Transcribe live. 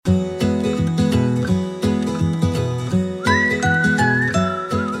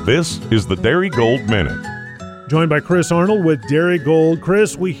This is the Darigold Minute. Joined by Chris Arnold with Darigold.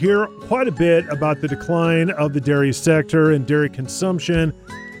 Chris, we hear quite a bit about the decline of the dairy sector and dairy consumption.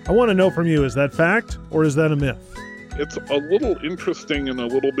 I want to know from you, is that fact or is that a myth? It's a little interesting and a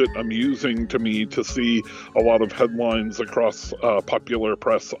little bit amusing to me to see a lot of headlines across popular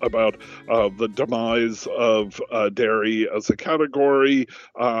press about the demise of dairy as a category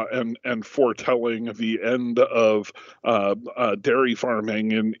and foretelling the end of dairy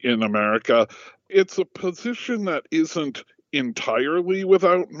farming in America. It's a position that isn't entirely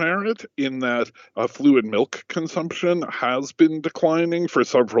without merit in that fluid milk consumption has been declining for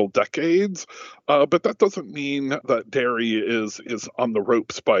several decades, but that doesn't mean that dairy is on the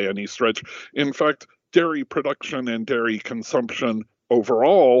ropes by any stretch. In fact, dairy production and dairy consumption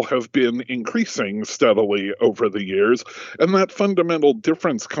overall have been increasing steadily over the years, and that fundamental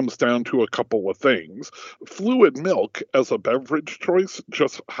difference comes down to a couple of things. Fluid milk as a beverage choice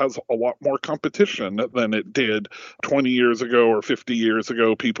just has a lot more competition than it did 20 years ago or 50 years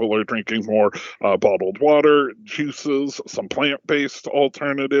ago. People are drinking more bottled water, juices, some plant-based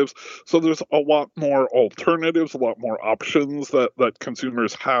alternatives. So there's a lot more alternatives, a lot more options that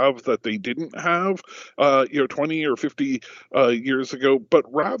consumers have that they didn't have 20 or 50 years ago.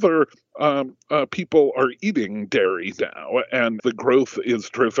 But rather, people are eating dairy now, and the growth is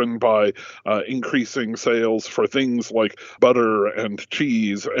driven by increasing sales for things like butter and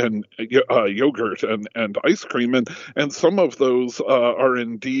cheese and yogurt and ice cream, and some of those are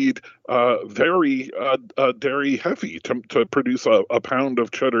indeed very dairy heavy. To produce a pound of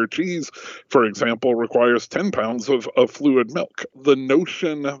cheddar cheese, for example, requires 10 pounds of fluid milk. The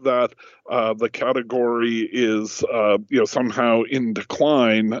notion that the category is somehow in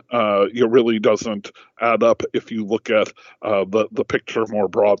decline really doesn't add up if you look at the picture more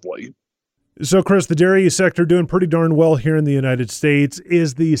broadly. So, Chris, the dairy sector doing pretty darn well here in the United States.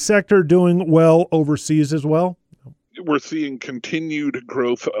 Is the sector doing well overseas as well? We're seeing continued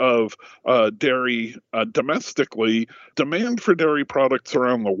growth of dairy domestically. Demand for dairy products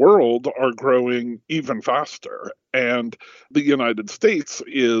around the world are growing even faster. And the United States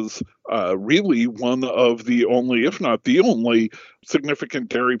is really one of the only, if not the only, significant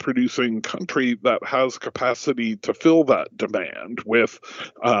dairy producing country that has capacity to fill that demand with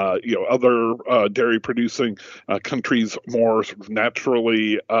other dairy producing countries more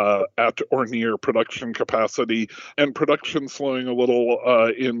naturally at or near production capacity, and production slowing a little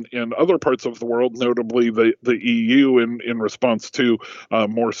in other parts of the world, notably the EU in response to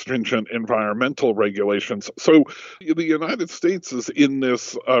more stringent environmental regulations. So the United States is in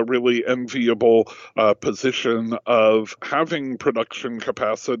this really enviable position of having production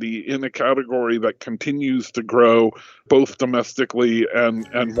capacity in a category that continues to grow both domestically and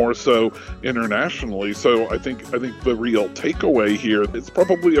more so internationally. So I think the real takeaway here, it's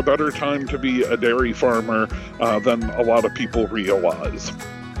probably a better time to be a dairy farmer than a lot of people realize.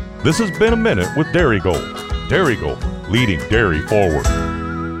 This has been a Minute with Darigold. Darigold, leading dairy forward.